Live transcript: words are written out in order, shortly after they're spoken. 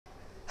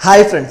Hi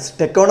friends,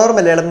 TechCorner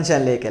Malayalam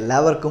channel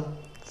എല്ലാവർക്കും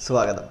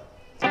സ്വാഗതം.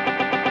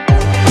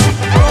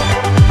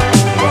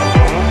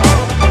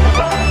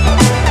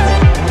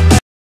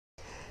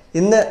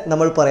 ഇന്ന്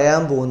നമ്മൾ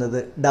പറയാൻ പോകുന്നത്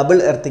ഡബിൾ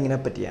എർത്തിങ്ങിനെ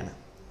പറ്റിയാണ്.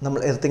 നമ്മൾ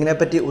എർത്തിങ്ങിനെ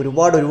പറ്റി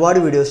ഒരുപാട്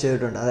വീഡിയോസ്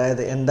ചെയ്തിട്ടുണ്ട്.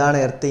 അതായത് എന്താണ്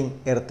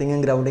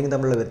എർത്തിങ്ങും ഗ്രൗണ്ടിങ്ങും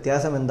തമ്മിലുള്ള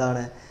വ്യത്യാസം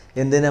എന്താണ്,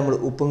 എന്തിനാ നമ്മൾ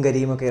ഉപ്പും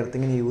കരിയും ഒക്കെ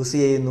എർത്തിങ്ങിന് യൂസ്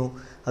ചെയ്യുന്നു,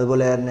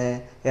 അതുപോലെ തന്നെ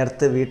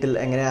എർത്ത് വീട്ടിൽ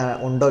എങ്ങനെ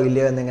ഉണ്ടോ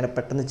ഇല്ലയോ എന്ന് എങ്ങനെ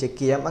പെട്ടെന്ന് ചെക്ക്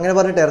ചെയ്യാം, അങ്ങനെ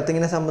പറഞ്ഞിട്ട്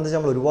എർത്തിങ്ങിനെ സംബന്ധിച്ച്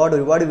നമ്മൾ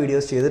ഒരുപാട്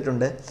വീഡിയോസ്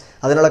ചെയ്തിട്ടുണ്ട്.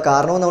 അതിനുള്ള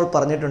കാരണവും നമ്മൾ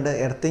പറഞ്ഞിട്ടുണ്ട്.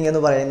 എർത്തിങ്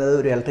എന്ന് പറയുന്നത്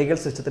ഒരു ഇലക്ട്രിക്കൽ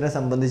സിസ്റ്റത്തിനെ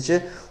സംബന്ധിച്ച്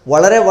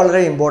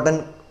വളരെ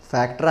ഇമ്പോർട്ടൻറ്റ്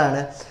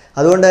ഫാക്ടറാണ്.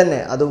 അതുകൊണ്ട് തന്നെ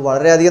അത്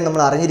വളരെയധികം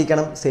നമ്മൾ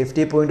അറിഞ്ഞിരിക്കണം.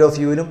 സേഫ്റ്റി പോയിൻ്റ് ഓഫ്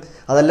വ്യൂവിലും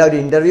അതല്ല ഒരു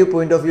ഇൻ്റർവ്യൂ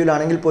പോയിൻ്റ് ഓഫ്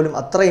വ്യൂവിലാണെങ്കിൽ പോലും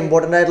അത്ര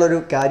ഇമ്പോർട്ടൻ്റ്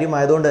ആയിട്ടുള്ളൊരു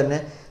കാര്യമായതുകൊണ്ട് തന്നെ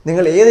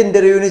നിങ്ങൾ ഏത്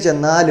ഇൻ്റർവ്യൂവിന്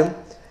ചെന്നാലും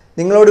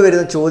നിങ്ങളോട്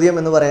വരുന്ന ചോദ്യം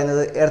എന്ന്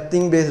പറയുന്നത്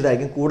എർത്തിങ് ബേസ്ഡ്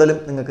ആയിരിക്കും കൂടുതലും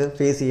നിങ്ങൾക്ക്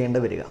ഫേസ് ചെയ്യേണ്ടി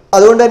വരിക.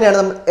 അതുകൊണ്ട് തന്നെയാണ്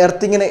നമ്മൾ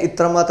എർത്തിങ്ങിനെ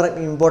ഇത്രമാത്രം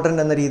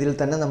ഇമ്പോർട്ടൻ്റ് എന്ന രീതിയിൽ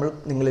തന്നെ നമ്മൾ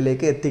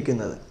നിങ്ങളിലേക്ക്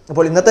എത്തിക്കുന്നത്.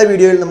 അപ്പോൾ ഇന്നത്തെ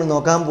വീഡിയോയിൽ നമ്മൾ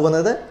നോക്കാൻ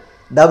പോകുന്നത്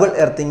ഡബിൾ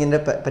എർത്തിങ്ങിൻ്റെ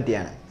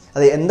പറ്റിയാണ്.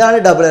 അത് എന്താണ്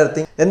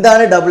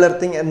ഡബിൾ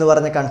എർത്തിങ് എന്ന്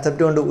പറഞ്ഞ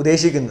കൺസെപ്റ്റ് കൊണ്ട്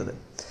ഉദ്ദേശിക്കുന്നത്.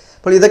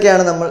 അപ്പോൾ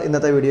ഇതൊക്കെയാണ് നമ്മൾ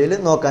ഇന്നത്തെ വീഡിയോയിൽ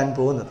നോക്കാൻ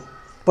പോകുന്നത്.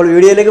 അപ്പോൾ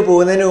വീഡിയോയിലേക്ക്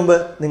പോകുന്നതിന് മുമ്പ്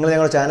നിങ്ങൾ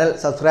ഞങ്ങളുടെ ചാനൽ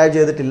സബ്സ്ക്രൈബ്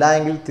ചെയ്തിട്ടില്ല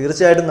എങ്കിൽ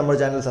തീർച്ചയായിട്ടും നമ്മുടെ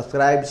ചാനൽ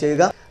സബ്സ്ക്രൈബ്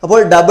ചെയ്യുക. അപ്പോൾ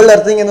ഡബിൾ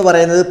എർത്തിങ് എന്ന്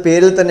പറയുന്നത്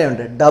പേരിൽ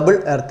തന്നെയുണ്ട്. ഡബിൾ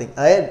എർത്തിങ്,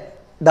 അതായത്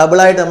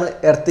ഡബിളായിട്ട് നമ്മൾ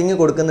എർത്തിങ്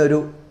കൊടുക്കുന്ന ഒരു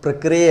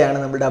പ്രക്രിയയാണ്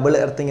നമ്മൾ ഡബിൾ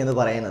എർത്തിങ് എന്ന്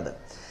പറയുന്നത്.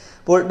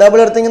 അപ്പോൾ ഡബിൾ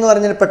എർത്തിങ് എന്ന്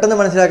പറഞ്ഞാൽ പെട്ടെന്ന്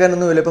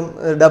മനസ്സിലാക്കാനൊന്നുമില്ല. ഇപ്പം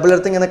ഡബിൾ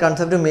എർത്തിങ് എന്ന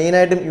കൺസെപ്റ്റ്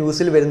മെയിനായിട്ടും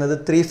യൂസിൽ വരുന്നത്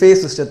 3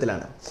 ഫേസ്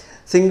സിസ്റ്റത്തിലാണ്.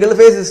 സിംഗിൾ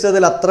ഫേസ്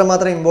സിസ്റ്റത്തിൽ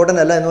അത്രമാത്രം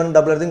ഇമ്പോർട്ടൻ്റ് അല്ല എന്ന് പറഞ്ഞാൽ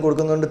ഡബിൾ എർത്തിങ്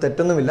കൊടുക്കുന്നതുകൊണ്ട്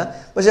തെറ്റൊന്നുമില്ല.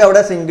 പക്ഷേ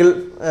അവിടെ സിംഗിൾ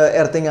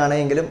എർത്തിങ്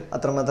ആണെങ്കിലും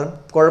അത്രമാത്രം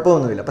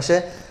കുഴപ്പമൊന്നുമില്ല. പക്ഷേ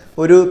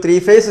ഒരു 3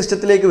 ഫേസ്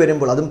സിസ്റ്റത്തിലേക്ക്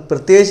വരുമ്പോൾ, അതും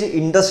പ്രത്യേകിച്ച്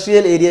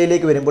ഇൻഡസ്ട്രിയൽ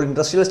ഏരിയയിലേക്ക് വരുമ്പോൾ,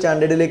 ഇൻഡസ്ട്രിയൽ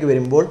സ്റ്റാൻഡേർഡിലേക്ക്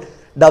വരുമ്പോൾ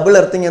ഡബിൾ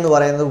എർത്തിങ് എന്ന്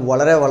പറയുന്നത്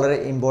വളരെ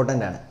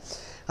ഇമ്പോർട്ടൻ്റ് ആണ്.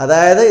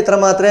 അതായത് ഇത്ര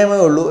മാത്രമേ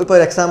ഉള്ളൂ. ഇപ്പോൾ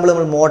ഒരു എക്സാമ്പിൾ,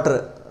 നമ്മൾ മോട്ടർ,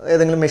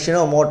 ഏതെങ്കിലും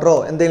മെഷീനോ മോട്ടറോ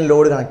എന്തെങ്കിലും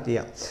ലോഡ് കണക്ട്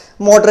ചെയ്യാം.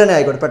 മോട്ടർ തന്നെ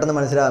ആയിക്കോട്ടെ പെട്ടെന്ന്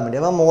മനസ്സിലാകാൻ വേണ്ടി.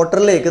 അപ്പോൾ ആ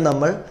മോട്ടറിലേക്ക്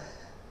നമ്മൾ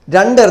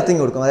 2 എർത്തിങ്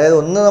കൊടുക്കും. അതായത്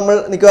ഒന്ന് നമ്മൾ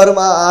മിക്കവാറും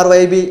ആ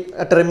RYB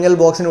ടെർമിനൽ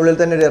ബോക്സിനുള്ളിൽ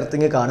തന്നെ ഒരു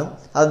എർത്തിങ് കാണും.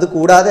 അത്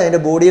കൂടാതെ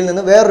അതിൻ്റെ ബോഡിയിൽ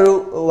നിന്ന് വേറൊരു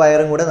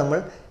വയറും കൂടെ നമ്മൾ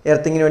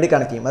എർത്തിങ്ങിന് വേണ്ടി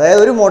കണക്ട് ചെയ്യും.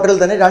 അതായത് ഒരു മോട്ടറിൽ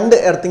തന്നെ 2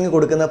 എർത്തിങ്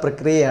കൊടുക്കുന്ന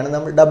പ്രക്രിയയാണ്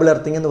നമ്മൾ ഡബിൾ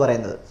എർത്തിങ് എന്ന്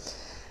പറയുന്നത്.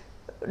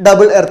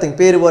 ഡബിൾ എർത്തിങ്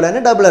പേര് പോലെ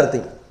തന്നെ ഡബിൾ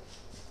എർത്തിങ്.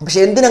 പക്ഷേ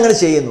എന്തിനങ്ങനെ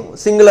ചെയ്യുന്നു?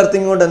 സിംഗിൾ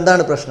എർത്തിങ് കൊണ്ട്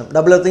എന്താണ് പ്രശ്നം,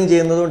 ഡബിൾ എർത്തിങ്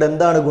ചെയ്യുന്നത് കൊണ്ട്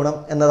എന്താണ് ഗുണം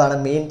എന്നതാണ്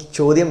മെയിൻ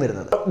ചോദ്യം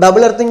വരുന്നത്.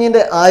 ഡബിൾ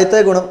എർത്തിങ്ങിൻ്റെ ആദ്യത്തെ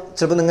ഗുണം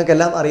ചിലപ്പോൾ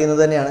നിങ്ങൾക്കെല്ലാം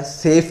അറിയുന്നത് തന്നെയാണ്,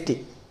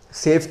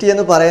 സേഫ്റ്റി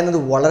എന്ന് പറയുന്നത്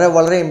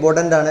വളരെ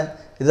ഇമ്പോർട്ടൻ്റ് ആണ്.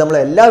 ഇത് നമ്മൾ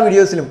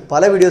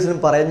പല വീഡിയോസിലും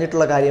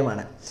പറഞ്ഞിട്ടുള്ള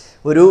കാര്യമാണ്.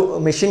 ഒരു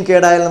മെഷീൻ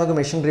കേടായാൽ നമുക്ക്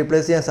മെഷീൻ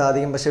റീപ്ലേസ് ചെയ്യാൻ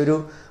സാധിക്കും. പക്ഷേ ഒരു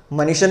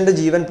മനുഷ്യൻ്റെ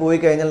ജീവൻ പോയി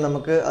കഴിഞ്ഞാൽ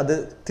നമുക്ക് അത്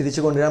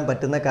തിരിച്ചു കൊണ്ടുവരാൻ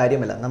പറ്റുന്ന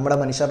കാര്യമല്ല. നമ്മുടെ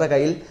മനുഷ്യരുടെ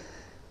കയ്യിൽ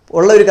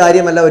ഉള്ള ഒരു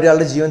കാര്യമല്ല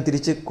ഒരാളുടെ ജീവൻ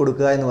തിരിച്ച്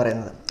കൊടുക്കുക എന്ന്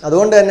പറയുന്നത്.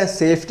 അതുകൊണ്ട് തന്നെ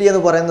സേഫ്റ്റി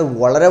എന്ന് പറയുന്നത്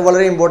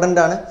വളരെ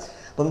ഇമ്പോർട്ടൻ്റ് ആണ്.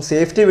 അപ്പം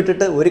സേഫ്റ്റി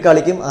വിട്ടിട്ട് ഒരു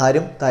കളിക്കും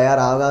ആരും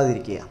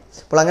തയ്യാറാകാതിരിക്കുക.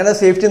 അപ്പോൾ അങ്ങനെ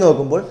സേഫ്റ്റി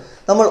നോക്കുമ്പോൾ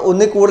നമ്മൾ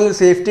ഒന്നിൽ കൂടുതൽ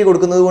സേഫ്റ്റി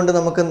കൊടുക്കുന്നത് കൊണ്ട്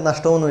നമുക്ക്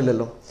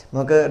നഷ്ടമൊന്നുമില്ലല്ലോ.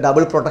 നമുക്ക്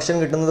ഡബിൾ പ്രൊട്ടക്ഷൻ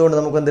കിട്ടുന്നത് കൊണ്ട്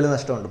നമുക്ക് എന്തെങ്കിലും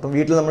നഷ്ടമുണ്ട്. ഇപ്പം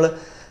വീട്ടിൽ നമ്മൾ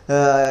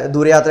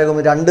ദൂരയാത്രയൊക്കെ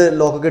 2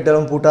 ലോക്കൊക്കെ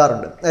ഇട്ടാലും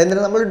പൂട്ടാറുണ്ട്.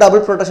 അതിന് നമ്മൾ ഡബിൾ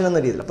പ്രൊട്ടക്ഷൻ എന്ന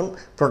രീതിയിൽ. അപ്പം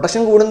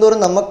പ്രൊട്ടക്ഷൻ കൂടുന്തോറും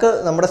നമുക്ക്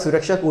നമ്മുടെ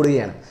സുരക്ഷ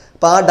കൂടുകയാണ്.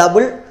 അപ്പോൾ ആ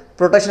ഡബിൾ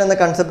പ്രൊട്ടക്ഷൻ എന്ന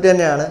കൺസെപ്റ്റ്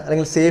തന്നെയാണ്,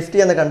 അല്ലെങ്കിൽ സേഫ്റ്റി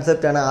എന്ന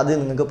കൺസെപ്റ്റാണ് ആദ്യം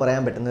നിങ്ങൾക്ക്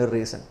പറയാൻ പറ്റുന്ന ഒരു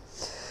റീസൺ.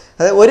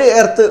 അതായത് ഒരു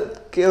എർത്ത്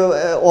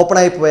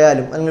ഓപ്പണായി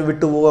പോയാലും അല്ലെങ്കിൽ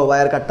വിട്ടുപോവോ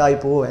വയർ കട്ടായി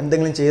പോവോ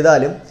എന്തെങ്കിലും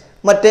ചെയ്താലും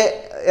മറ്റേ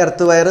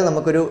എർത്ത് വയർ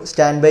നമുക്കൊരു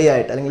സ്റ്റാൻഡ് ബൈ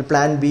ആയിട്ട് അല്ലെങ്കിൽ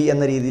പ്ലാൻ B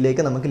എന്ന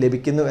രീതിയിലേക്ക് നമുക്ക്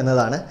ലഭിക്കുന്നു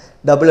എന്നതാണ്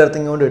ഡബിൾ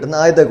എർത്തിങ് കൊണ്ട് കിട്ടുന്ന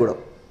ആദ്യത്തെ ഗുണം.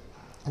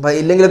 അപ്പോൾ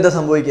ഇല്ലെങ്കിൽ എന്താ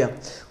സംഭവിക്കുക,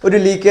 ഒരു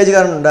ലീക്കേജ്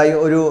കാരണം ഉണ്ടായി,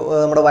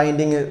 നമ്മുടെ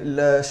വൈൻഡിങ്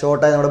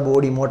ഷോർട്ടായി നമ്മുടെ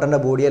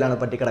മോട്ടറിൻ്റെ ബോഡിയിലാണ്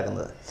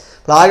പറ്റിക്കിടക്കുന്നത്.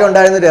 അപ്പോൾ ആകെ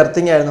ഉണ്ടായിരുന്ന ഒരു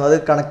എർത്തിങ് ആയിരുന്നു, അത്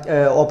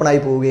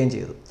ഓപ്പണായി പോവുകയും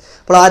ചെയ്തു.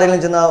 അപ്പോൾ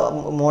ആരെങ്കിലും ചെന്ന് ആ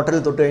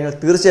മോട്ടറിൽ തൊട്ട് കഴിഞ്ഞാൽ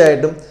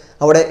തീർച്ചയായിട്ടും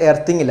അവിടെ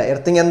എർത്തിങ് ഇല്ല.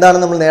 എർത്തിങ്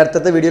എന്താണെന്ന് നമ്മൾ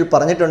നേരത്തെ വീഡിയോയിൽ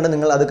പറഞ്ഞിട്ടുണ്ട്,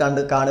 നിങ്ങൾ അത്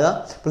കാണുക.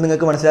 അപ്പോൾ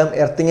നിങ്ങൾക്ക് മനസ്സിലാകും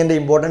എർത്തിങ്ങിൻ്റെ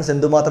ഇമ്പോർട്ടൻസ്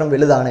എന്തുമാത്രം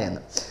വലുതാണ്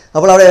എന്ന്.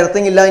 അപ്പോൾ അവിടെ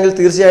എർത്തിങ് ഇല്ല എങ്കിൽ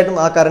തീർച്ചയായിട്ടും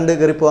ആ കറണ്ട്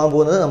കയറി പോകാൻ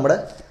പോകുന്നത് നമ്മുടെ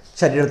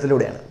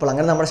ശരീരത്തിലൂടെയാണ്. അപ്പോൾ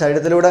അങ്ങനെ നമ്മുടെ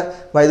ശരീരത്തിലൂടെ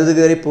വൈദ്യുതി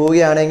കയറി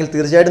പോവുകയാണെങ്കിൽ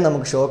തീർച്ചയായിട്ടും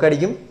നമുക്ക് ഷോക്ക്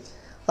അടിക്കും,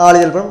 ആൾ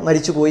ചിലപ്പം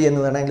മരിച്ചു പോയി എന്ന്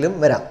വേണമെങ്കിലും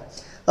വരാം.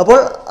 അപ്പോൾ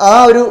ആ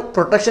ഒരു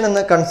പ്രൊട്ടക്ഷൻ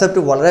എന്ന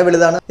കൺസെപ്റ്റ് വളരെ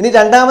വലുതാണ്. ഇനി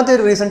രണ്ടാമത്തെ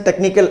ഒരു റീസൺ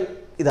ടെക്നിക്കൽ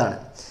ഇതാണ്.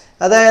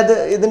 അതായത്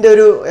ഇതിൻ്റെ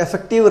ഒരു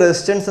എഫക്റ്റീവ്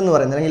റെസിസ്റ്റൻസ് എന്ന്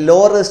പറയുന്നത്, അല്ലെങ്കിൽ ലോ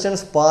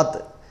റെസിസ്റ്റൻസ് പാത്ത്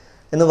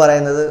എന്ന്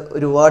പറയുന്നത്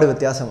ഒരുപാട്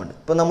വ്യത്യാസമുണ്ട്.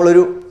 ഇപ്പോൾ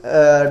നമ്മളൊരു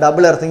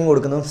ഡബിൾ എർത്തിങ്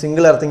കൊടുക്കുന്നതും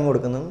സിംഗിൾ എർത്തിങ്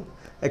കൊടുക്കുന്നതും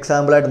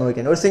എക്സാമ്പിളായിട്ട്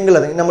നോക്കിയാൽ, ഒരു സിംഗിൾ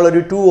എർത്തിങ് നമ്മളൊരു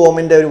 2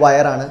 ഓമിൻ്റെ ഒരു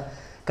വയറാണ്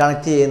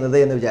കണക്ട് ചെയ്യുന്നത്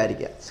എന്ന്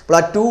വിചാരിക്കുക. അപ്പോൾ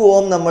ആ 2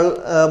 ഓം നമ്മൾ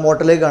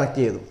മോട്ടറിലേക്ക് കണക്ട്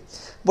ചെയ്തു.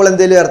 അപ്പോൾ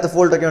എന്തെങ്കിലും എർത്ത്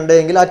ഫോൾട്ടൊക്കെ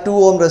ഉണ്ടെങ്കിൽ ആ 2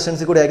 ഓം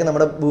റെസിസ്റ്റൻസിൽ കൂടെ ആയിരിക്കും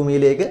നമ്മുടെ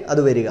ഭൂമിയിലേക്ക്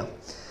അത് വരിക.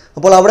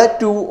 അപ്പോൾ അവിടെ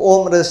 2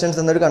 ഓം റെസിസ്റ്റൻസ്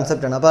എന്നൊരു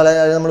കൺസെപ്റ്റാണ്. അപ്പോൾ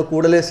അതായത് നമ്മൾ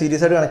കൂടുതൽ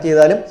സീരീസ് ആയിട്ട് കണക്ട്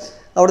ചെയ്താലും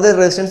അവിടുത്തെ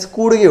റെസിസ്റ്റൻസ്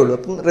കൂടുകയുള്ളൂ.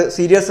 അപ്പം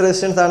സീരിയസ്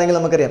റെസിസ്റ്റൻസ് ആണെങ്കിൽ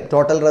നമുക്കറിയാം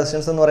ടോട്ടൽ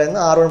റെസിസ്റ്റൻസ് എന്ന്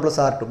പറയുന്നത് R1 +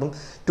 R2, അപ്പം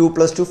 2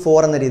 + 2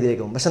 4 എന്ന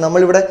രീതിയിലേക്ക് പോകും. പക്ഷേ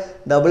നമ്മളിവിടെ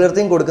ഡബിൾ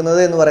എർത്തിങ് കൊടുക്കുന്നത്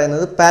എന്ന്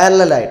പറയുന്നത്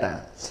പാരലലായിട്ടാണ്.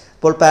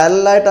 അപ്പോൾ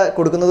പാരലലായിട്ട്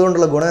കൊടുക്കുന്നത്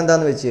കൊണ്ടുള്ള ഗുണം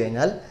എന്താണെന്ന് വെച്ച്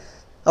കഴിഞ്ഞാൽ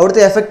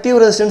അവിടുത്തെ എഫക്റ്റീവ്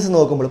റെസിസ്റ്റൻസ്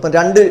നോക്കുമ്പോൾ, ഇപ്പം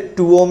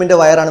 2 ഓമിൻ്റെ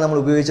വയറാണ് നമ്മൾ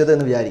ഉപയോഗിച്ചത്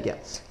എന്ന് വിചാരിക്കാം.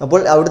 അപ്പോൾ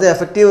അവിടുത്തെ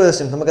എഫക്റ്റീവ്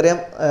റെസിസ്റ്റൻസ് നമുക്കറിയാം,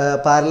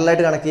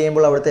 പാരലലായിട്ട് കണക്ട്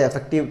ചെയ്യുമ്പോൾ അവിടുത്തെ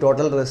എഫക്റ്റീവ്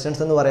ടോട്ടൽ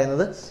റെസിസ്റ്റൻസ് എന്ന്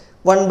പറയുന്നത്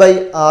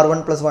 1/R1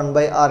 +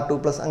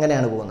 1/R2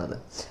 അങ്ങനെയാണ് പോകുന്നത്.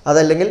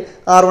 അതല്ലെങ്കിൽ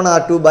R1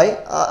 R2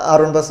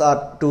 +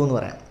 R2 എന്ന്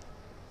പറയാം.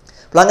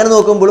 അപ്പോൾ അങ്ങനെ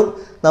നോക്കുമ്പോഴും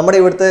നമ്മുടെ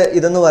ഇവിടുത്തെ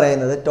ഇതെന്ന്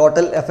പറയുന്നത്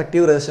ടോട്ടൽ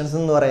എഫക്റ്റീവ് റെസിസ്റ്റൻസ്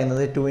എന്ന്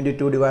പറയുന്നത് 2 ×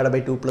 2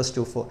 / 2 +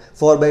 2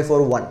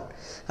 4/4 1.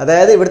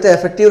 അതായത് ഇവിടുത്തെ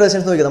എഫക്റ്റീവ്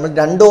റെസിസ്റ്റൻസ് നോക്കി നമ്മൾ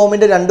 2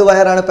 ഓമിൻ്റെ 2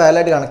 വയറാണ്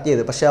പാരലായിട്ട് കണക്ട്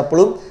ചെയ്തത്. പക്ഷേ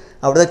അപ്പോഴും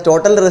അവിടുത്തെ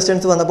ടോട്ടൽ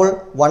റെസിസ്റ്റൻസ് വന്നപ്പോൾ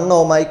 1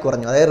 ഓമായി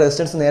കുറഞ്ഞു. അതായത്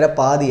റെസിസ്റ്റൻസ് നേരെ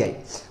പാതിയായി.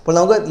 അപ്പോൾ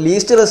നമുക്ക്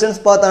ലീസ്റ്റ്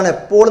റെസിസ്റ്റൻസ് പാത്താണ്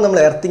എപ്പോഴും നമ്മൾ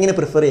എർത്തിങ്ങിന്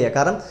പ്രിഫർ ചെയ്യുക.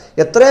 കാരണം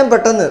എത്രയും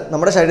പെട്ടെന്ന്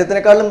നമ്മുടെ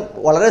ശരീരത്തിനേക്കാളും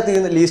വളരെ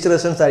ലീസ്റ്റ്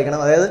റെസിസ്റ്റൻസ്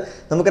ആയിരിക്കണം. അതായത്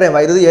നമുക്കറിയാം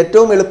വൈദ്യുതി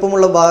ഏറ്റവും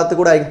എളുപ്പമുള്ള ഭാഗത്ത്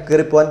കൂടെ ആയിരിക്കും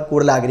കയറിപ്പോകാൻ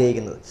കൂടുതൽ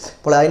ആഗ്രഹിക്കുന്നത്.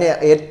 അപ്പോൾ അതിന്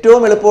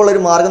ഏറ്റവും എളുപ്പമുള്ള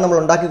ഒരു മാർഗ്ഗം നമ്മൾ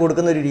ഉണ്ടാക്കി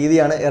കൊടുക്കുന്ന ഒരു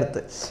രീതിയാണ്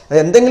എർത്ത്. അത്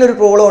എന്തെങ്കിലും ഒരു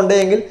പ്രോബ്ലം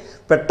ഉണ്ടെങ്കിൽ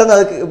പെട്ടെന്ന്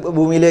അത്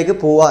ഭൂമിയിലേക്ക്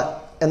പോവാൻ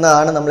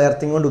എന്നാണ് നമ്മൾ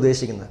എർത്തിങ് കൊണ്ട്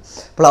ഉദ്ദേശിക്കുന്നത്.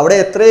 അപ്പോൾ അവിടെ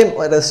എത്രയും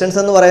റെസിസ്റ്റൻസ്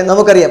എന്ന് പറയുന്നത്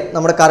നമുക്കറിയാം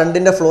നമ്മുടെ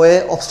കറണ്ടിൻ്റെ ഫ്ലോയെ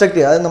ഒബ്സ്ട്രക്ട്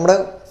ചെയ്യുക, അതായത് നമ്മുടെ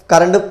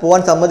കറണ്ട്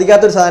പോകാൻ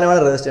സമ്മതിക്കാത്തൊരു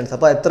സാധനമാണ് റെസിസ്റ്റൻസ്.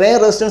 അപ്പോൾ എത്രയും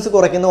റെസിസ്റ്റൻസ്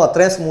കുറയ്ക്കുന്നോ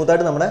അത്രയും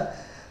സ്മൂത്തായിട്ട് നമ്മുടെ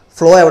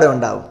ഫ്ലോ അവിടെ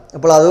ഉണ്ടാകും.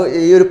 അപ്പോൾ അത്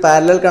ഈ ഒരു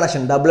പാരലൽ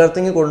കണക്ഷൻ ഡബിൾ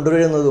എർത്തിങ്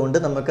കൊണ്ടുവരുന്നത് കൊണ്ട്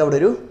നമുക്ക് അവിടെ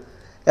ഒരു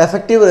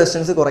എഫക്റ്റീവ്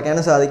റെസിസ്റ്റൻസ്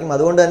കുറയ്ക്കാനും സാധിക്കും.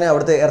 അതുകൊണ്ട് തന്നെ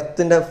അവിടുത്തെ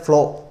എർത്തിൻ്റെ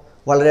ഫ്ലോ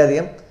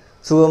വളരെയധികം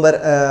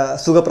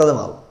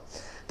സുഖപ്രദമാകും.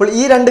 അപ്പോൾ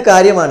ഈ 2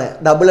 കാര്യമാണ്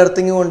ഡബിൾ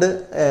എർത്തിങ് കൊണ്ട്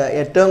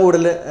ഏറ്റവും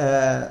കൂടുതൽ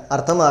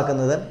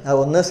അർത്ഥമാക്കുന്നത്.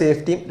 ഒന്ന്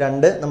സേഫ്റ്റിയും,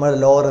 2 നമ്മുടെ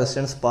ലോ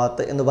റെസിസ്റ്റൻസ്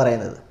പാത്ത് എന്ന്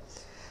പറയുന്നത്.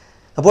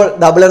 അപ്പോൾ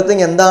ഡബിൾ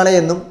എർത്തിങ് എന്താണ്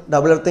എന്നും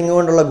ഡബിൾ എർത്തിങ്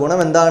കൊണ്ടുള്ള ഗുണം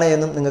എന്താണ്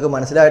എന്നും നിങ്ങൾക്ക്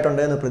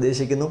മനസ്സിലായിട്ടുണ്ട് എന്ന്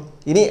പ്രതീക്ഷിക്കുന്നു.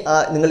 ഇനി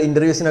നിങ്ങൾ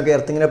ഇൻ്റർവ്യൂസിനൊക്കെ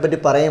എർത്തിങ്ങിനെ പറ്റി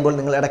പറയുമ്പോൾ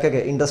നിങ്ങൾ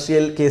ഇടയ്ക്കൊക്കെ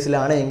ഇൻഡസ്ട്രിയൽ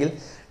കേസിലാണെങ്കിൽ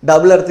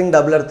ഡബിൾ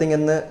എർത്തിങ്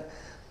എന്ന്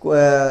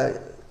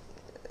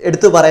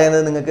എടുത്തു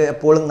പറയുന്നത് നിങ്ങൾക്ക്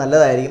എപ്പോഴും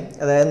നല്ലതായിരിക്കും.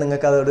 അതായത്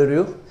നിങ്ങൾക്ക് അതോടെ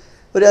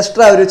ഒരു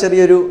എക്സ്ട്രാ ഒരു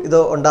ചെറിയൊരു ഇത്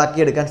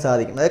ഉണ്ടാക്കിയെടുക്കാൻ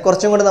സാധിക്കും. അതായത്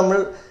കുറച്ചും കൂടെ നമ്മൾ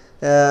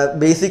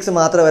ബേസിക്സ്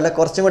മാത്രമല്ല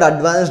കുറച്ചും കൂടെ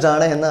അഡ്വാൻസ്ഡ്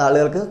ആണ് എന്ന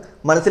ആളുകൾക്ക്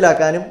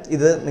മനസ്സിലാക്കാനും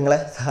ഇത് നിങ്ങളെ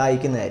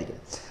സഹായിക്കുന്നതായിരിക്കും.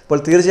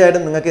 അപ്പോൾ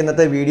തീർച്ചയായിട്ടും നിങ്ങൾക്ക്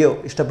ഇന്നത്തെ വീഡിയോ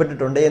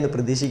ഇഷ്ടപ്പെട്ടിട്ടുണ്ട് എന്ന്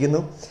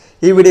പ്രതീക്ഷിക്കുന്നു.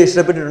 ഈ വീഡിയോ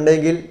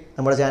ഇഷ്ടപ്പെട്ടിട്ടുണ്ടെങ്കിൽ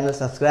നമ്മുടെ ചാനൽ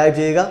സബ്സ്ക്രൈബ്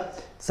ചെയ്യുക,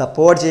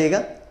 സപ്പോർട്ട് ചെയ്യുക.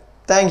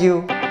 താങ്ക്